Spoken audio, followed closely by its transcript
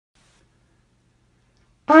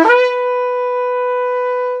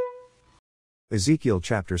Ezekiel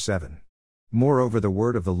chapter 7. Moreover the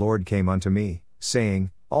word of the Lord came unto me, saying,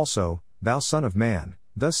 Also, thou son of man,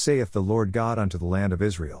 thus saith the Lord God unto the land of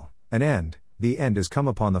Israel, An end, the end is come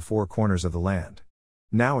upon the four corners of the land.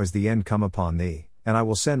 Now is the end come upon thee, and I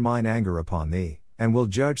will send mine anger upon thee, and will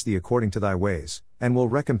judge thee according to thy ways, and will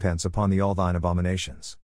recompense upon thee all thine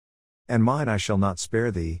abominations. And mine I shall not spare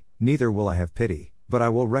thee, neither will I have pity, but I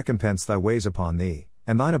will recompense thy ways upon thee,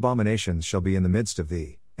 and thine abominations shall be in the midst of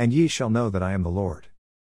thee, and ye shall know that I am the Lord.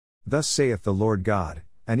 Thus saith the Lord God,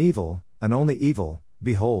 An evil, an only evil,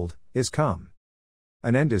 behold, is come.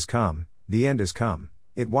 An end is come, the end is come,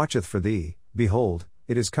 it watcheth for thee, behold,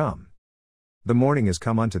 it is come. The morning is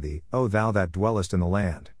come unto thee, O thou that dwellest in the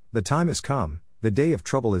land, the time is come, the day of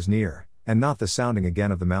trouble is near, and not the sounding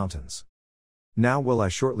again of the mountains. Now will I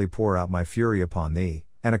shortly pour out my fury upon thee,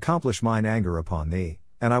 and accomplish mine anger upon thee,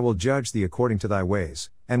 and I will judge thee according to thy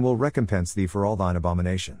ways, and will recompense thee for all thine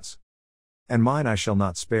abominations. And mine I shall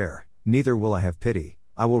not spare, neither will I have pity,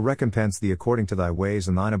 I will recompense thee according to thy ways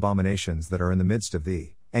and thine abominations that are in the midst of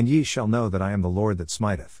thee, and ye shall know that I am the Lord that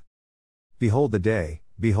smiteth. Behold the day,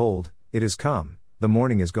 behold, it is come, the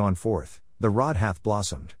morning is gone forth, the rod hath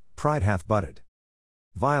blossomed, pride hath budded.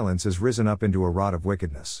 Violence is risen up into a rod of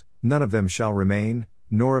wickedness, none of them shall remain,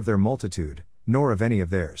 nor of their multitude, nor of any of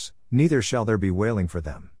theirs, neither shall there be wailing for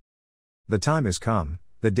them. The time is come,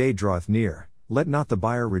 the day draweth near, let not the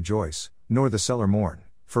buyer rejoice, nor the seller mourn,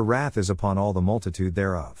 for wrath is upon all the multitude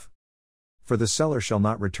thereof. For the seller shall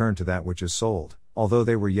not return to that which is sold, although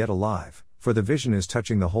they were yet alive, for the vision is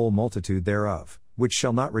touching the whole multitude thereof, which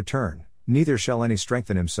shall not return, neither shall any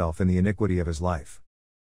strengthen himself in the iniquity of his life.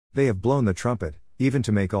 They have blown the trumpet, even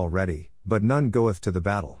to make all ready, but none goeth to the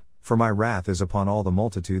battle, for my wrath is upon all the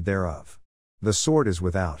multitude thereof. The sword is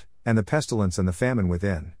without, and the pestilence and the famine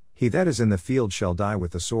within, he that is in the field shall die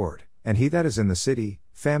with the sword, and he that is in the city,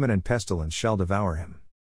 famine and pestilence shall devour him.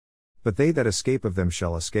 But they that escape of them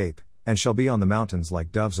shall escape, and shall be on the mountains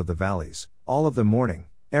like doves of the valleys, all of them mourning,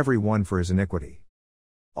 every one for his iniquity.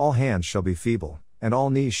 All hands shall be feeble, and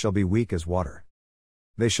all knees shall be weak as water.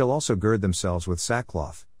 They shall also gird themselves with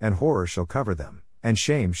sackcloth, and horror shall cover them, and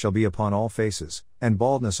shame shall be upon all faces, and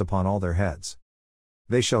baldness upon all their heads.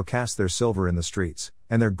 They shall cast their silver in the streets,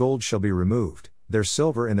 and their gold shall be removed, their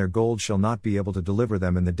silver and their gold shall not be able to deliver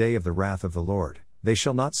them in the day of the wrath of the Lord, they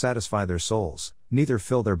shall not satisfy their souls, neither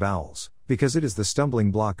fill their bowels, because it is the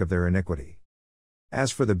stumbling block of their iniquity.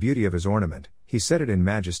 As for the beauty of his ornament, he set it in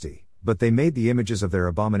majesty, but they made the images of their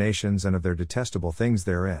abominations and of their detestable things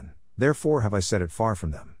therein, therefore have I set it far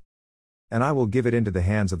from them. And I will give it into the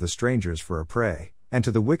hands of the strangers for a prey, and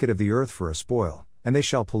to the wicked of the earth for a spoil, and they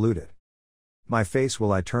shall pollute it. My face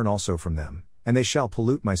will I turn also from them, and they shall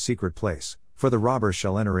pollute my secret place, for the robbers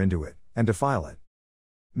shall enter into it, and defile it.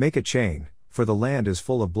 Make a chain, for the land is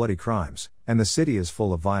full of bloody crimes, and the city is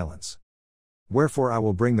full of violence. Wherefore I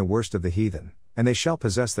will bring the worst of the heathen, and they shall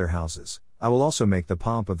possess their houses, I will also make the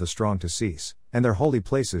pomp of the strong to cease, and their holy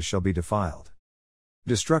places shall be defiled.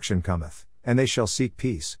 Destruction cometh, and they shall seek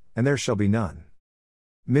peace, and there shall be none.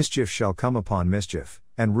 Mischief shall come upon mischief,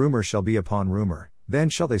 and rumor shall be upon rumor, then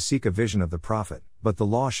shall they seek a vision of the prophet, but the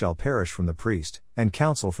law shall perish from the priest, and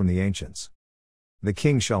counsel from the ancients. The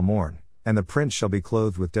king shall mourn, and the prince shall be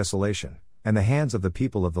clothed with desolation, and the hands of the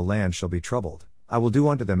people of the land shall be troubled. I will do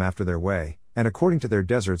unto them after their way, and according to their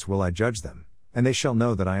deserts will I judge them, and they shall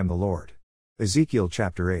know that I am the Lord. Ezekiel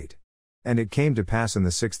chapter 8. And it came to pass in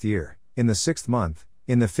the 6th year, in the 6th month,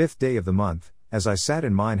 in the 5th day of the month, as I sat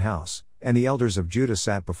in mine house, and the elders of Judah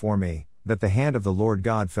sat before me, that the hand of the Lord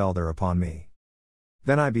God fell there upon me.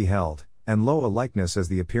 Then I beheld, and lo, a likeness as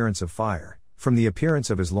the appearance of fire, from the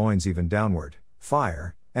appearance of his loins even downward,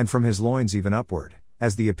 fire, and from his loins even upward,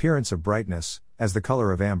 as the appearance of brightness, as the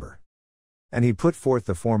color of amber. And he put forth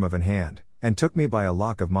the form of an hand, and took me by a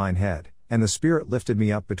lock of mine head, and the Spirit lifted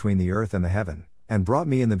me up between the earth and the heaven, and brought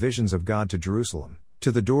me in the visions of God to Jerusalem,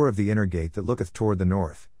 to the door of the inner gate that looketh toward the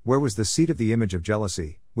north, where was the seat of the image of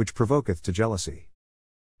jealousy, which provoketh to jealousy.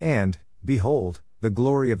 And, behold, the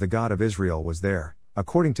glory of the God of Israel was there,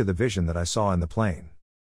 according to the vision that I saw in the plain.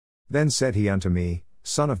 Then said he unto me,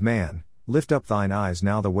 Son of man, lift up thine eyes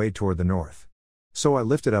now the way toward the north. So I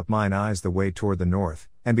lifted up mine eyes the way toward the north,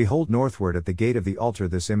 and behold northward at the gate of the altar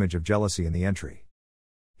this image of jealousy in the entry.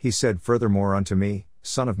 He said furthermore unto me,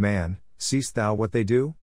 Son of man, seest thou what they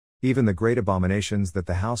do? Even the great abominations that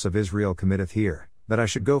the house of Israel committeth here, that I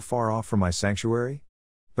should go far off from my sanctuary?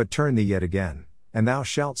 But turn thee yet again, and thou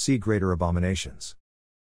shalt see greater abominations.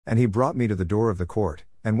 And he brought me to the door of the court,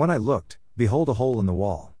 and when I looked, behold a hole in the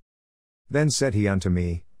wall. Then said he unto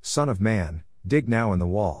me, Son of man, dig now in the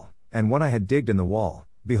wall, and when I had digged in the wall,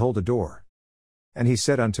 behold a door. And he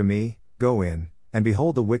said unto me, Go in, and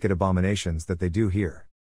behold the wicked abominations that they do here.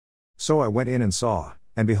 So I went in and saw,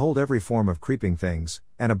 and behold every form of creeping things,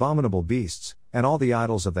 and abominable beasts, and all the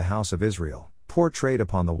idols of the house of Israel, portrayed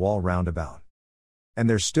upon the wall round about. And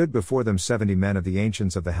there stood before them 70 men of the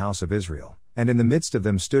ancients of the house of Israel, and in the midst of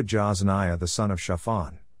them stood Jaazaniah the son of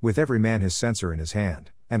Shaphan, with every man his censer in his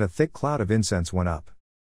hand, and a thick cloud of incense went up.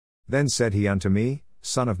 Then said he unto me,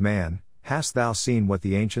 Son of man, hast thou seen what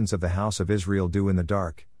the ancients of the house of Israel do in the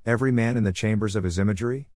dark, every man in the chambers of his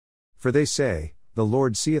imagery? For they say, The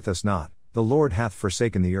Lord seeth us not, the Lord hath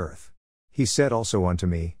forsaken the earth. He said also unto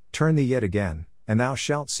me, Turn thee yet again, and thou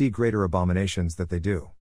shalt see greater abominations that they do.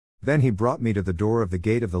 Then he brought me to the door of the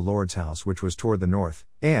gate of the Lord's house which was toward the north,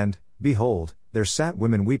 and, behold, there sat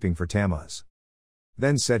women weeping for Tammuz.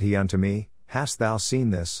 Then said he unto me, Hast thou seen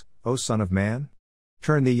this, O son of man?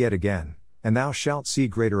 Turn thee yet again, and thou shalt see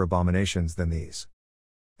greater abominations than these.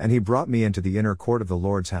 And he brought me into the inner court of the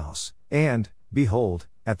Lord's house, and, behold,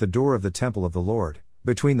 at the door of the temple of the Lord,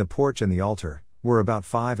 between the porch and the altar, were about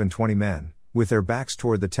 25 men, with their backs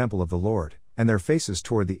toward the temple of the Lord, and their faces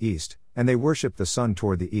toward the east, and they worshipped the sun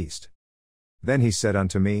toward the east. Then he said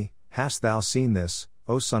unto me, Hast thou seen this,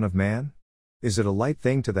 O son of man? Is it a light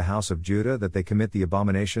thing to the house of Judah that they commit the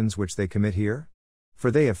abominations which they commit here? For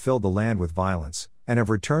they have filled the land with violence, and have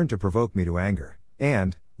returned to provoke me to anger,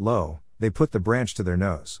 and, lo, they put the branch to their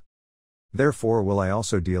nose. Therefore will I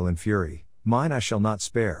also deal in fury, mine I shall not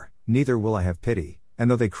spare, neither will I have pity, and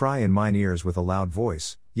though they cry in mine ears with a loud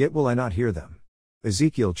voice, yet will I not hear them.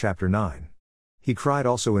 Ezekiel chapter 9. He cried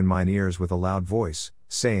also in mine ears with a loud voice,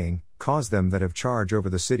 saying, Cause them that have charge over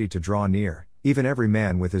the city to draw near, even every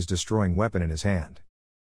man with his destroying weapon in his hand.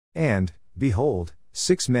 And, behold,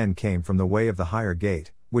 6 men came from the way of the higher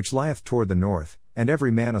gate, which lieth toward the north, and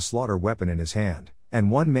every man a slaughter weapon in his hand, and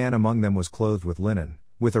one man among them was clothed with linen,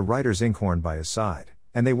 with a writer's inkhorn by his side,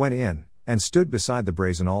 and they went in, and stood beside the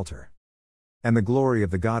brazen altar. And the glory of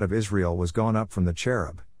the God of Israel was gone up from the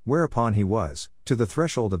cherub, whereupon he was, to the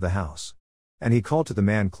threshold of the house. And he called to the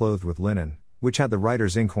man clothed with linen, which had the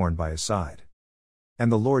writer's inkhorn by his side.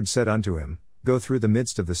 And the Lord said unto him, Go through the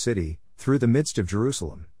midst of the city, through the midst of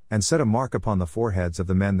Jerusalem, and set a mark upon the foreheads of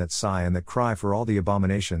the men that sigh and that cry for all the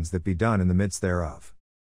abominations that be done in the midst thereof.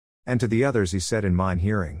 And to the others he said in mine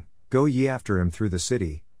hearing, Go ye after him through the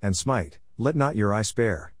city, and smite, let not your eye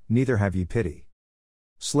spare, neither have ye pity.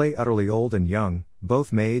 Slay utterly old and young,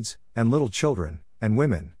 both maids, and little children, and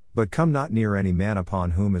women, but come not near any man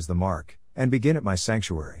upon whom is the mark, and begin at my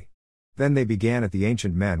sanctuary. Then they began at the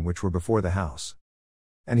ancient men which were before the house.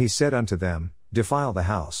 And he said unto them, Defile the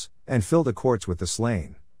house, and fill the courts with the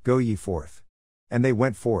slain, go ye forth. And they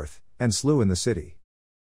went forth, and slew in the city.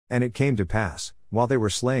 And it came to pass, while they were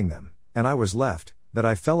slaying them, and I was left, that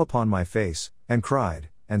I fell upon my face, and cried,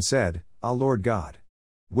 and said, Ah, Lord God!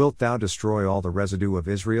 Wilt thou destroy all the residue of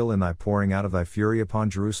Israel in thy pouring out of thy fury upon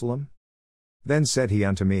Jerusalem? Then said he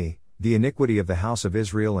unto me, The iniquity of the house of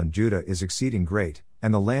Israel and Judah is exceeding great,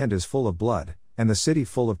 and the land is full of blood, and the city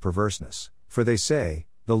full of perverseness, for they say,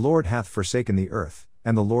 The Lord hath forsaken the earth,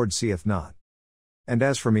 and the Lord seeth not. And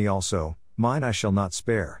as for me also, mine I shall not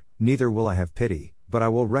spare, neither will I have pity, but I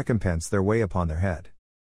will recompense their way upon their head.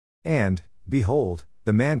 And, behold,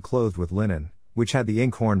 the man clothed with linen, which had the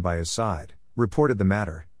inkhorn by his side, reported the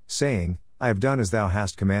matter, saying, I have done as thou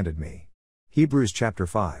hast commanded me. Hebrews chapter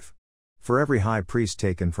 5. For every high priest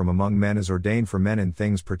taken from among men is ordained for men in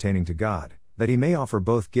things pertaining to God, that he may offer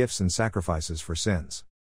both gifts and sacrifices for sins.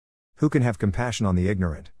 Who can have compassion on the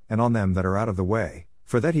ignorant, and on them that are out of the way,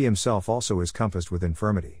 for that he himself also is compassed with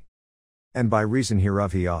infirmity? And by reason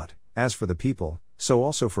hereof he ought, as for the people, so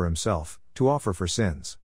also for himself, to offer for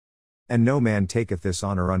sins. And no man taketh this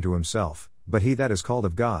honor unto himself, but he that is called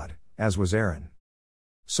of God, as was Aaron.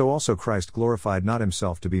 So also Christ glorified not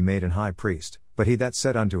himself to be made an high priest, but he that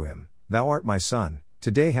said unto him, Thou art my son,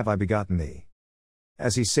 today have I begotten thee.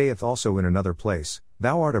 As he saith also in another place,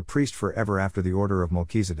 Thou art a priest for ever after the order of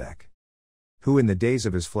Melchizedek. Who in the days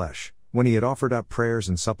of his flesh, when he had offered up prayers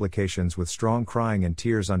and supplications with strong crying and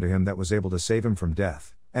tears unto him that was able to save him from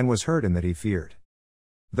death, and was heard in that he feared.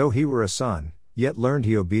 Though he were a son, yet learned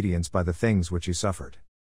he obedience by the things which he suffered.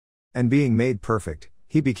 And being made perfect,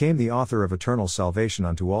 he became the author of eternal salvation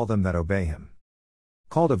unto all them that obey him.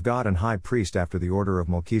 Called of God and high priest after the order of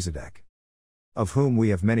Melchizedek. Of whom we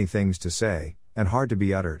have many things to say, and hard to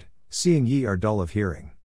be uttered, seeing ye are dull of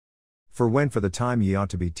hearing. For when for the time ye ought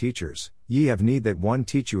to be teachers, ye have need that one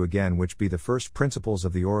teach you again which be the first principles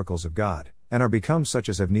of the oracles of God, and are become such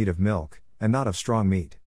as have need of milk, and not of strong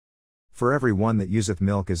meat. For every one that useth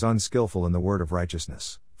milk is unskillful in the word of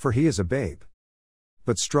righteousness, for he is a babe.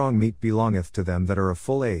 But strong meat belongeth to them that are of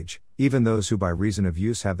full age, even those who by reason of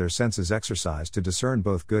use have their senses exercised to discern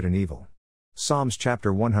both good and evil. Psalms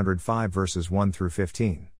chapter 105 verses 1 through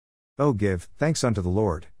 15. O give thanks unto the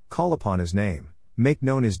Lord, call upon his name, make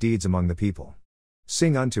known his deeds among the people.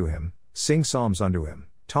 Sing unto him, sing psalms unto him,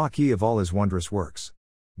 talk ye of all his wondrous works.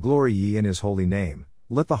 Glory ye in his holy name,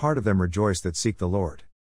 let the heart of them rejoice that seek the Lord.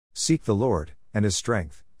 Seek the Lord, and his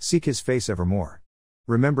strength, seek his face evermore.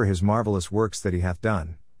 Remember his marvelous works that he hath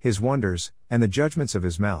done, his wonders, and the judgments of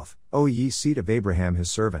his mouth, O ye seed of Abraham his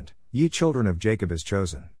servant, ye children of Jacob his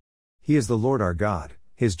chosen. He is the Lord our God,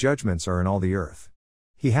 his judgments are in all the earth.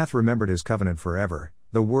 He hath remembered his covenant forever,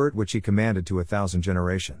 the word which he commanded to 1,000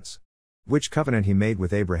 generations. Which covenant he made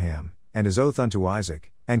with Abraham, and his oath unto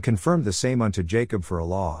Isaac, and confirmed the same unto Jacob for a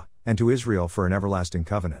law, and to Israel for an everlasting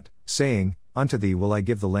covenant, saying, Unto thee will I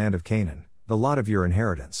give the land of Canaan, the lot of your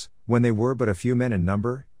inheritance, when they were but a few men in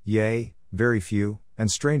number, yea, very few,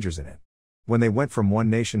 and strangers in it. When they went from one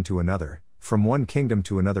nation to another, from one kingdom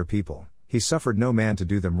to another people, he suffered no man to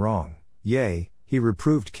do them wrong, yea, he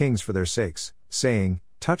reproved kings for their sakes, saying,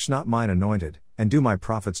 Touch not mine anointed, and do my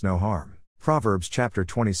prophets no harm. Proverbs chapter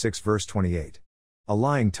 26 verse 28. A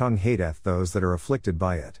lying tongue hateth those that are afflicted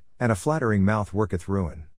by it, and a flattering mouth worketh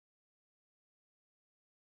ruin.